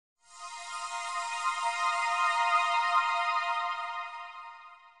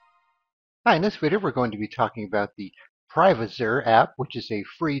Hi, in this video we're going to be talking about the PrivaZer app, which is a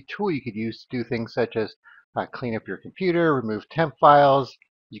free tool you could use to do things such as clean up your computer, remove temp files.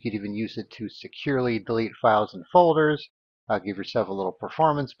 You could even use it to securely delete files and folders, give yourself a little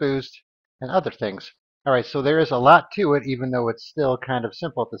performance boost, and other things. All right, so there is a lot to it, even though it's still kind of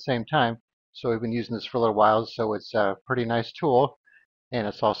simple at the same time. So we've been using this for a little while, so it's a pretty nice tool. And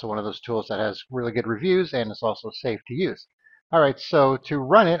it's also one of those tools that has really good reviews and it's also safe to use. All right, so to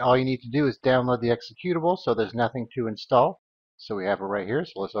run it, all you need to do is download the executable, so there's nothing to install. So we have it right here,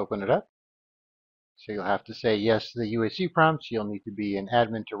 so let's open it up. So you'll have to say yes to the UAC prompts. You'll need to be an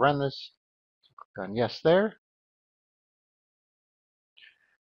admin to run this. So click on yes there.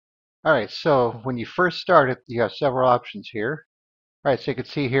 All right, so when you first start it, you have several options here. All right, so you can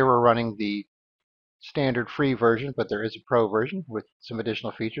see here we're running the standard free version, but there is a pro version with some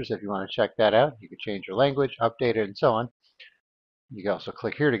additional features. If you want to check that out, you can change your language, update it, and so on. You can also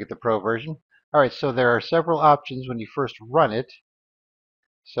click here to get the pro version. All right, so there are several options when you first run it.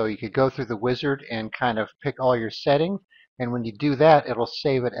 So you could go through the wizard and kind of pick all your settings. And when you do that, it'll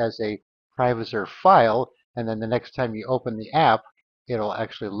save it as a PrivaZer file. And then the next time you open the app, it'll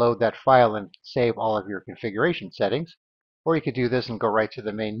actually load that file and save all of your configuration settings. Or you could do this and go right to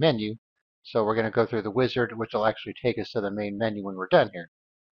the main menu. So we're going to go through the wizard, which will actually take us to the main menu when we're done here.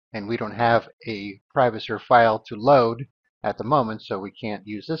 And we don't have a PrivaZer file to load at the moment, so we can't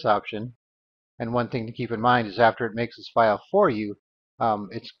use this option. And one thing to keep in mind is after it makes this file for you,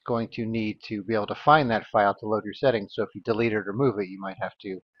 it's going to need to be able to find that file to load your settings. So if you delete it or remove it, you might have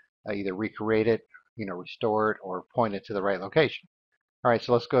to either recreate it, restore it, or point it to the right location. All right,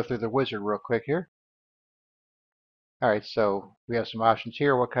 so let's go through the wizard real quick here. All right, so we have some options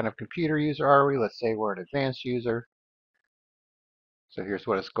here. What kind of computer user are we? Let's say we're an advanced user. So here's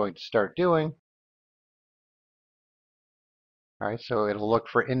what it's going to start doing. All right, so it'll look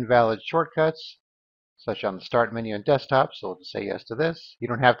for invalid shortcuts, such on the start menu on desktop. So we'll just say yes to this. You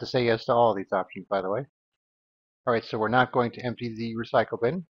don't have to say yes to all of these options, by the way. All right, so we're not going to empty the recycle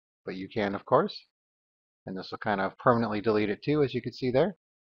bin, but you can, of course. And this will kind of permanently delete it too, as you can see there.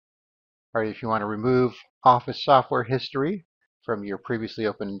 All right, if you want to remove Office software history from your previously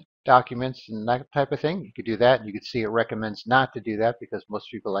opened documents and that type of thing, you could do that. You can see it recommends not to do that because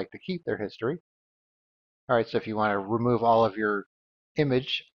most people like to keep their history. All right, so if you want to remove all of your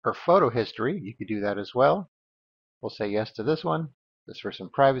image or photo history, you could do that as well. We'll say yes to this one, just for some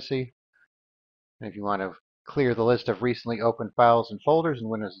privacy. And if you want to clear the list of recently opened files and folders in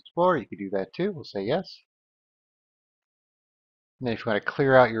Windows Explorer, you could do that too. We'll say yes. And then if you want to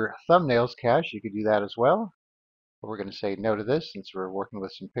clear out your thumbnails cache, you could do that as well. But we're going to say no to this since we're working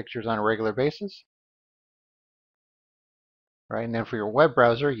with some pictures on a regular basis. Right, and then for your web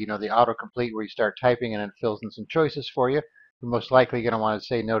browser, the autocomplete where you start typing and it fills in some choices for you. You're most likely going to want to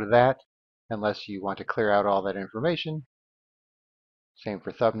say no to that unless you want to clear out all that information. Same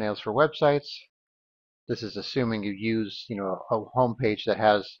for thumbnails for websites. This is assuming you use, a home page that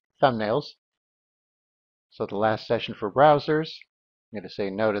has thumbnails. So the last session for browsers, I'm going to say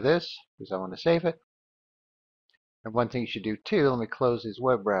no to this because I want to save it. And one thing you should do too, let me close these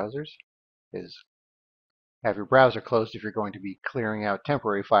web browsers, is have your browser closed if you're going to be clearing out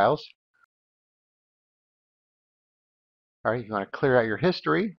temporary files. All right, if you want to clear out your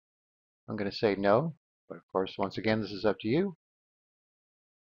history, I'm going to say no. But of course, once again, this is up to you.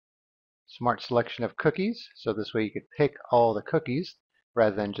 Smart selection of cookies. So this way you could pick all the cookies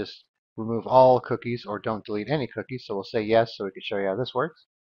rather than just remove all cookies or don't delete any cookies. So we'll say yes so we can show you how this works.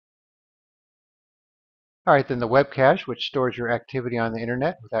 All right, then the web cache, which stores your activity on the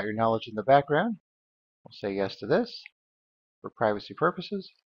internet without your knowledge in the background. We'll say yes to this for privacy purposes.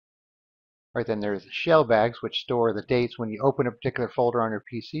 All right, then there's the shell bags, which store the dates when you open a particular folder on your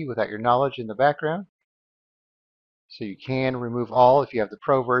PC without your knowledge in the background. So you can remove all if you have the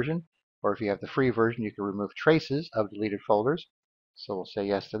pro version, or if you have the free version, you can remove traces of deleted folders. So we'll say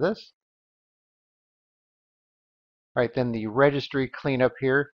yes to this. All right, then the registry cleanup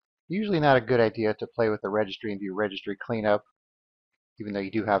here. Usually not a good idea to play with the registry and do registry cleanup, even though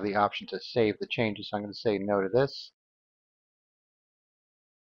you do have the option to save the changes. So I'm going to say no to this.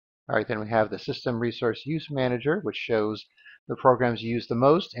 All right, then we have the System Resource Use Manager, which shows the programs you use the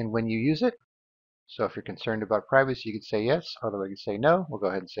most and when you use it. So if you're concerned about privacy, you could say yes, otherwise you could say no. We'll go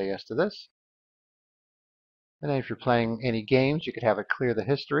ahead and say yes to this. And then if you're playing any games, you could have it clear the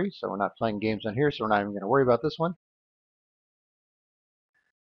history. So we're not playing games on here, so we're not even going to worry about this one.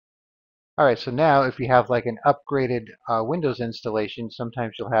 All right, so now if you have like an upgraded Windows installation,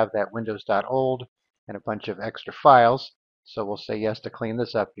 sometimes you'll have that Windows.old and a bunch of extra files. So we'll say yes to clean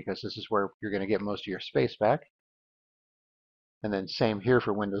this up because this is where you're going to get most of your space back. And then same here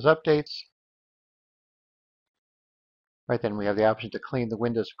for Windows updates. Right, then we have the option to clean the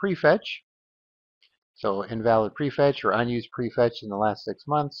Windows prefetch. So invalid prefetch or unused prefetch in the last 6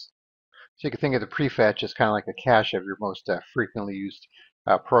 months. So you can think of the prefetch as kind of like a cache of your most frequently used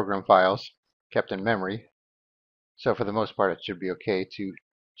program files kept in memory. So for the most part, it should be okay to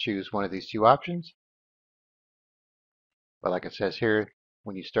choose one of these two options. But like it says here,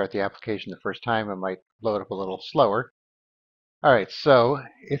 when you start the application the first time, it might load up a little slower. All right, so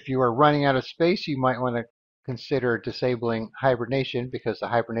if you are running out of space, you might want to consider disabling hibernation because the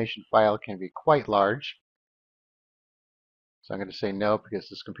hibernation file can be quite large. So I'm going to say no because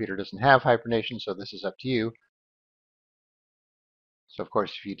this computer doesn't have hibernation, so this is up to you. So of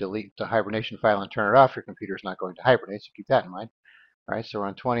course, if you delete the hibernation file and turn it off, your computer is not going to hibernate, so keep that in mind. All right, so we're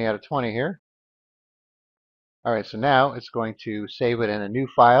on 20 out of 20 here. All right, so now it's going to save it in a new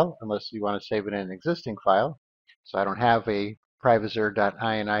file, unless you want to save it in an existing file. So I don't have a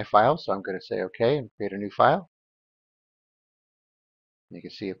PrivaZer.ini file, so I'm going to say OK and create a new file. And you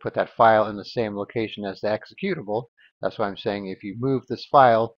can see it put that file in the same location as the executable. That's why I'm saying if you move this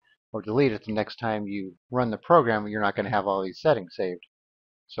file or delete it the next time you run the program, you're not going to have all these settings saved.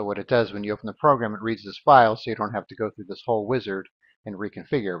 So what it does when you open the program, it reads this file so you don't have to go through this whole wizard and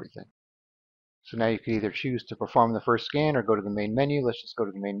reconfigure everything. So now you can either choose to perform the first scan or go to the main menu. Let's just go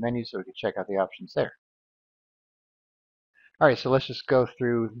to the main menu so we can check out the options there. All right, so let's just go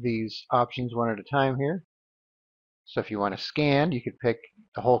through these options one at a time here. So if you want to scan, you could pick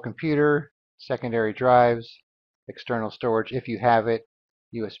the whole computer, secondary drives, external storage if you have it,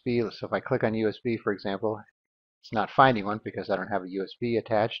 USB. So if I click on USB, for example, it's not finding one because I don't have a USB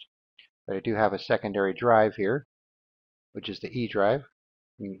attached, but I do have a secondary drive here, which is the E drive.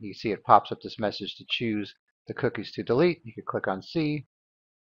 You see it pops up this message to choose the cookies to delete. You could click on C.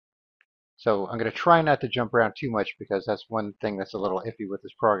 So I'm going to try not to jump around too much because that's one thing that's a little iffy with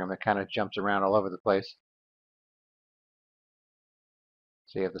this program. It kind of jumps around all over the place.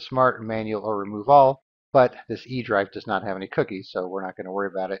 So you have the smart, manual, or remove all, but this E drive does not have any cookies, so we're not going to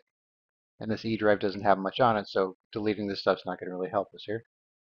worry about it. And this E drive doesn't have much on it, so deleting this stuff's not going to really help us here.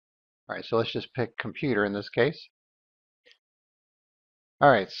 All right, so let's just pick computer in this case.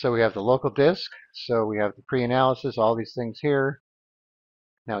 All right, so we have the local disk, so we have the pre-analysis, all these things here.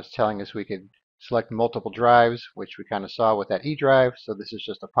 Now it's telling us we could select multiple drives, which we kind of saw with that E drive, so this is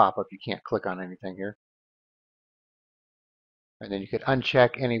just a pop-up. You can't click on anything here. And then you could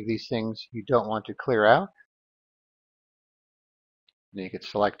uncheck any of these things you don't want to clear out. And then you could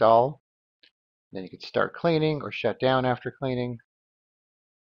select all. Then you could start cleaning or shut down after cleaning.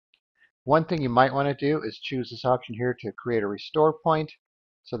 One thing you might want to do is choose this option here to create a restore point.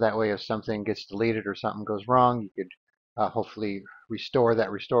 So that way if something gets deleted or something goes wrong, you could hopefully restore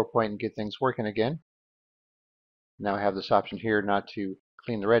that restore point and get things working again. Now I have this option here not to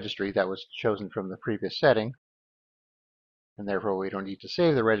clean the registry. That was chosen from the previous setting. And therefore we don't need to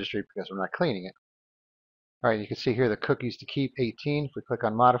save the registry because we're not cleaning it. All right, you can see here the cookies to keep 18. If we click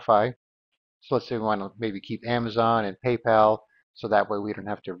on modify, so let's say we want to maybe keep Amazon and PayPal, so that way we don't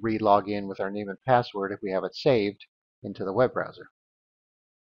have to re-log in with our name and password if we have it saved into the web browser.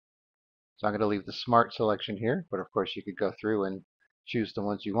 So I'm going to leave the smart selection here, but of course you could go through and choose the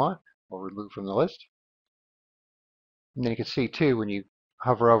ones you want or remove from the list. And then you can see too, when you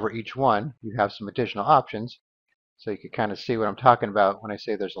hover over each one, you have some additional options. So you can kind of see what I'm talking about when I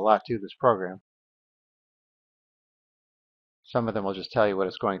say there's a lot to this program. Some of them will just tell you what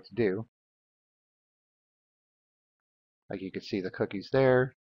it's going to do. Like you can see the cookies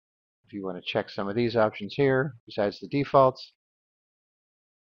there. If you want to check some of these options here, besides the defaults,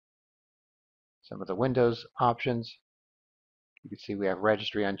 some of the Windows options, you can see we have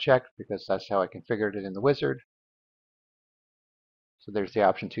registry unchecked because that's how I configured it in the wizard. So there's the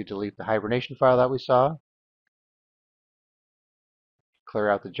option to delete the hibernation file that we saw, clear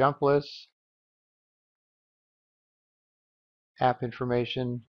out the jump list, app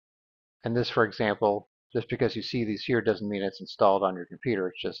information, and this, for example, just because you see these here doesn't mean it's installed on your computer.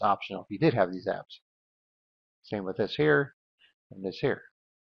 It's just optional if you did have these apps. Same with this here and this here.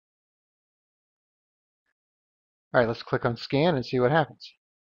 All right, let's click on scan and see what happens.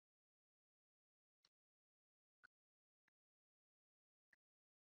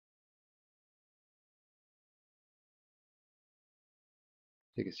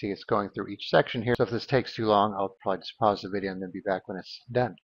 So you can see it's going through each section here. So if this takes too long, I'll probably just pause the video and then be back when it's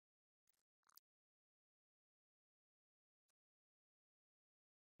done.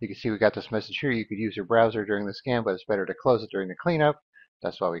 You can see we got this message here. You could use your browser during the scan, but it's better to close it during the cleanup.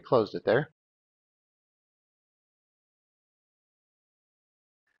 That's why we closed it there.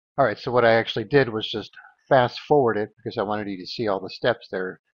 All right, so what I actually did was just fast forward it because I wanted you to see all the steps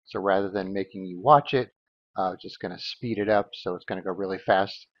there. So rather than making you watch it, Just going to speed it up, so it's going to go really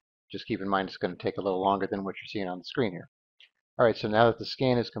fast. Just keep in mind it's going to take a little longer than what you're seeing on the screen here. All right, so now that the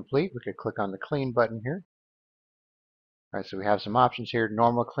scan is complete, we can click on the clean button here. All right, so we have some options here: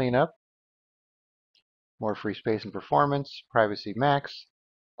 normal cleanup, more free space and performance, privacy max,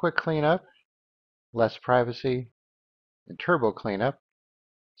 quick cleanup, less privacy, and turbo cleanup.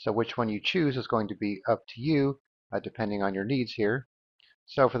 So which one you choose is going to be up to you, depending on your needs here.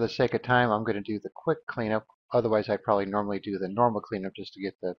 So for the sake of time, I'm going to do the quick cleanup. Otherwise, I'd probably normally do the normal cleanup just to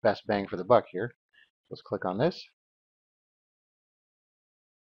get the best bang for the buck here. Let's click on this.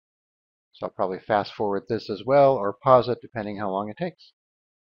 So I'll probably fast forward this as well, or pause it depending how long it takes.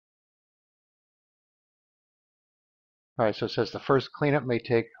 All right, so it says the first cleanup may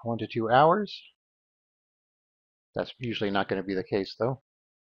take 1 to 2 hours. That's usually not going to be the case though.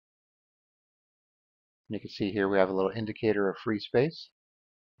 And you can see here we have a little indicator of free space.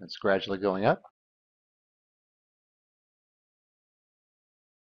 It's gradually going up.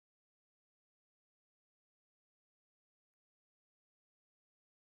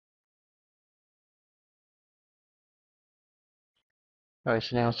 All right,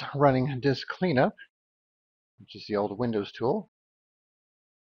 so now it's running disk cleanup, which is the old Windows tool.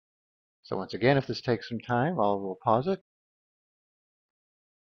 So once again, if this takes some time, we'll pause it.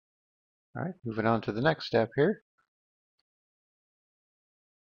 All right, moving on to the next step here.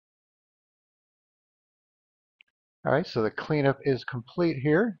 All right, so the cleanup is complete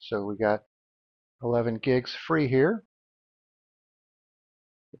here. So we got 11 gigs free here.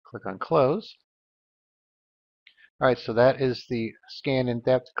 Click on close. All right, so that is the scan in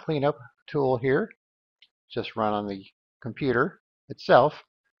depth cleanup tool here. Just run on the computer itself.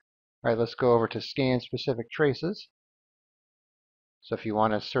 All right, let's go over to scan specific traces. So if you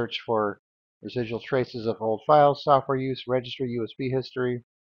want to search for residual traces of old files, software use, registry, USB history,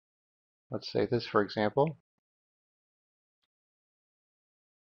 let's say this for example.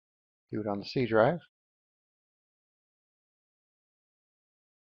 Do it on the C drive.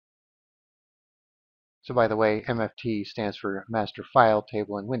 So by the way, MFT stands for Master File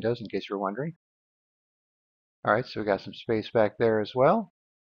Table in Windows, in case you're wondering. All right, so we got some space back there as well.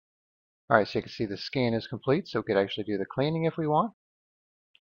 All right, so you can see the scan is complete, so we could actually do the cleaning if we want.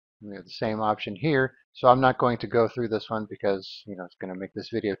 We have the same option here. So I'm not going to go through this one because it's going to make this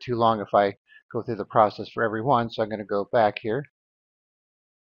video too long if I go through the process for every one. So I'm going to go back here.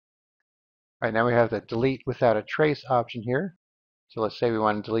 All right, now we have the delete without a trace option here. So let's say we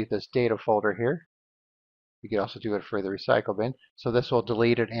want to delete this data folder here. You could also do it for the recycle bin. So this will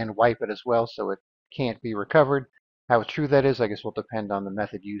delete it and wipe it as well, so it can't be recovered. How true that is, I guess, will depend on the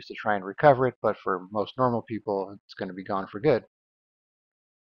method used to try and recover it, but for most normal people, it's going to be gone for good.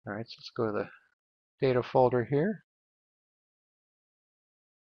 All right, so let's go to the data folder here.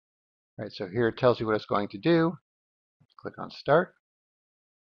 All right, so here it tells you what it's going to do. Let's click on Start.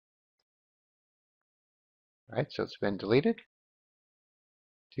 All right, so it's been deleted.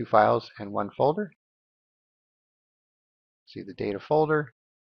 2 files and 1 folder. See the data folder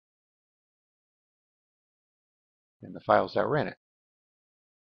and the files that were in it.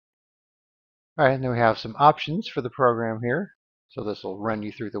 All right, and then we have some options for the program here. So this will run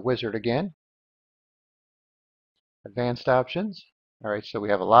you through the wizard again. Advanced options. All right, so we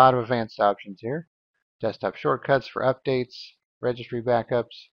have a lot of advanced options here. Desktop shortcuts for updates, registry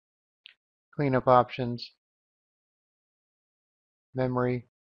backups, cleanup options, memory.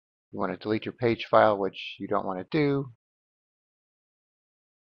 You want to delete your page file, which you don't want to do.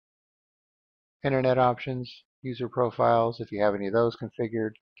 Internet options, user profiles, if you have any of those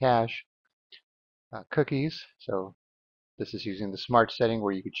configured, cache, cookies. So this is using the smart setting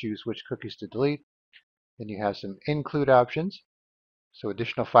where you could choose which cookies to delete. Then you have some include options. So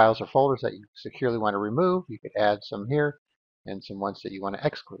additional files or folders that you securely want to remove, you could add some here, and some ones that you want to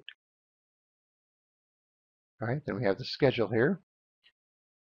exclude. All right, then we have the schedule here.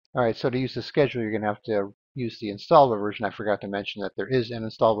 All right, so to use the schedule, you're going to have to use the installable version. I forgot to mention that there is an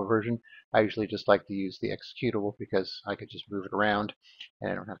installable version. I usually just like to use the executable because I could just move it around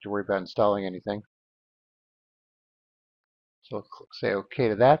and I don't have to worry about installing anything. So I'll say OK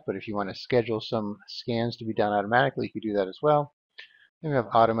to that, but if you want to schedule some scans to be done automatically, you could do that as well. Then we have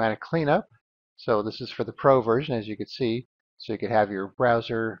automatic cleanup. So this is for the Pro version, as you can see. So you could have your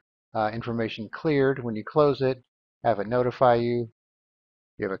browser information cleared when you close it, have it notify you.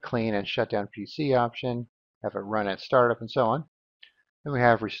 You have a clean and shut down PC option, have it run at startup, and so on. Then we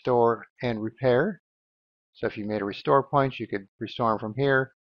have restore and repair. So if you made a restore point, you could restore them from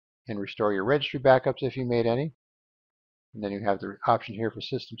here and restore your registry backups if you made any. And then you have the option here for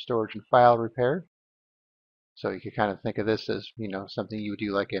system storage and file repair. So you could kind of think of this as something you would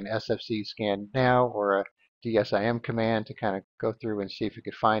do like an SFC scan now or a DSIM command to kind of go through and see if you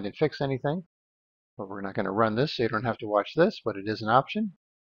could find and fix anything. But we're not going to run this, so you don't have to watch this, but it is an option.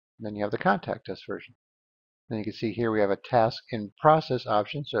 And then you have the contact us version. Then you can see here we have a task in process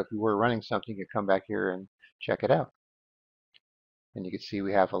option, so if you were running something, you could come back here and check it out. And you can see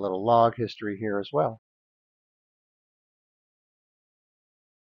we have a little log history here as well.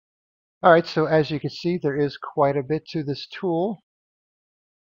 All right, so as you can see, there is quite a bit to this tool.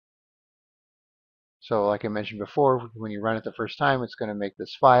 So like I mentioned before, when you run it the first time, it's going to make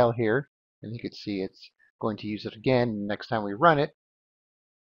this file here. And you can see it's going to use it again next time we run it,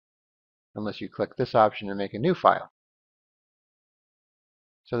 unless you click this option and make a new file.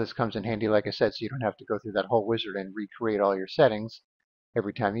 So this comes in handy, like I said, so you don't have to go through that whole wizard and recreate all your settings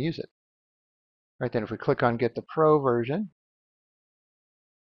every time you use it. All right, then if we click on Get the Pro version,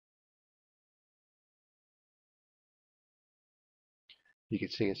 you can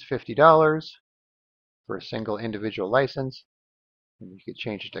see it's $50 for a single individual license. And you could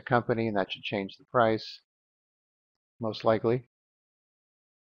change it to company, and that should change the price, most likely.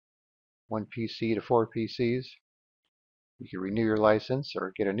 1 PC to 4 PCs. You can renew your license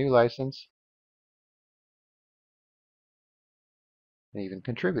or get a new license, and even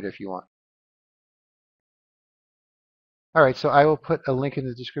contribute if you want. All right, so I will put a link in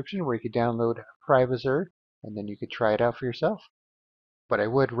the description where you can download PrivaZer, and then you could try it out for yourself. But I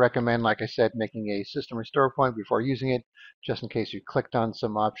would recommend, like I said, making a system restore point before using it, just in case you clicked on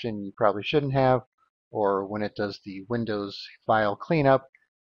some option you probably shouldn't have, or when it does the Windows file cleanup,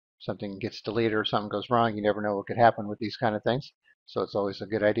 something gets deleted or something goes wrong. You never know what could happen with these kind of things. So it's always a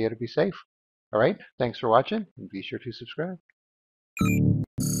good idea to be safe. All right, thanks for watching, and be sure to subscribe.